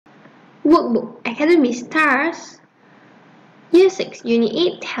Workbook Academy Stars Year 6, Unit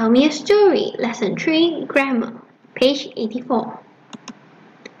 8, Tell Me a Story, Lesson 3, Grammar, page 84.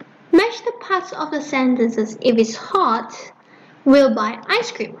 Match the parts of the sentences. If it's hot, we'll buy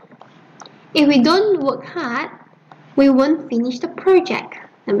ice cream. If we don't work hard, we won't finish the project.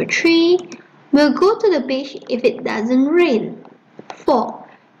 Number 3, we'll go to the beach if it doesn't rain. 4,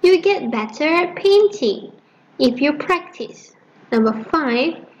 you get better at painting if you practice. Number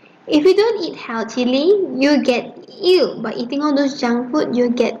 5, if you don't eat healthily, you'll get ill. By eating all those junk food, you'll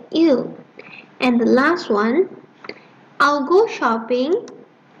get ill. And the last one, I'll go shopping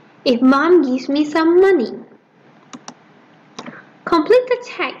if mom gives me some money. Complete the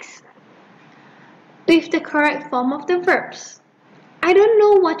text with the correct form of the verbs. I don't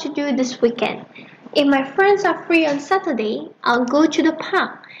know what to do this weekend. If my friends are free on Saturday, I'll go to the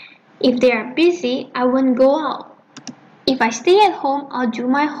park. If they are busy, I won't go out. If I stay at home, I'll do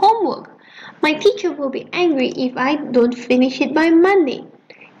my homework. My teacher will be angry if I don't finish it by Monday.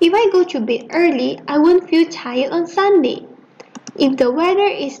 If I go to bed early, I won't feel tired on Sunday. If the weather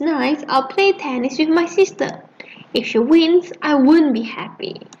is nice, I'll play tennis with my sister. If she wins, I won't be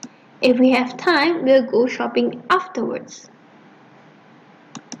happy. If we have time, we'll go shopping afterwards.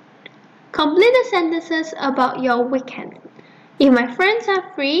 Complete the sentences about your weekend. If my friends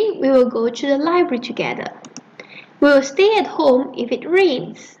are free, we will go to the library together. We will stay at home if it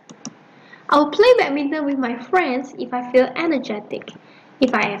rains. I will play badminton with my friends if I feel energetic.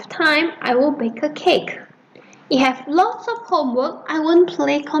 If I have time, I will bake a cake. If I have lots of homework, I won't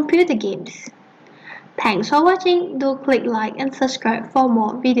play computer games. Thanks for watching. Do click like and subscribe for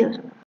more videos.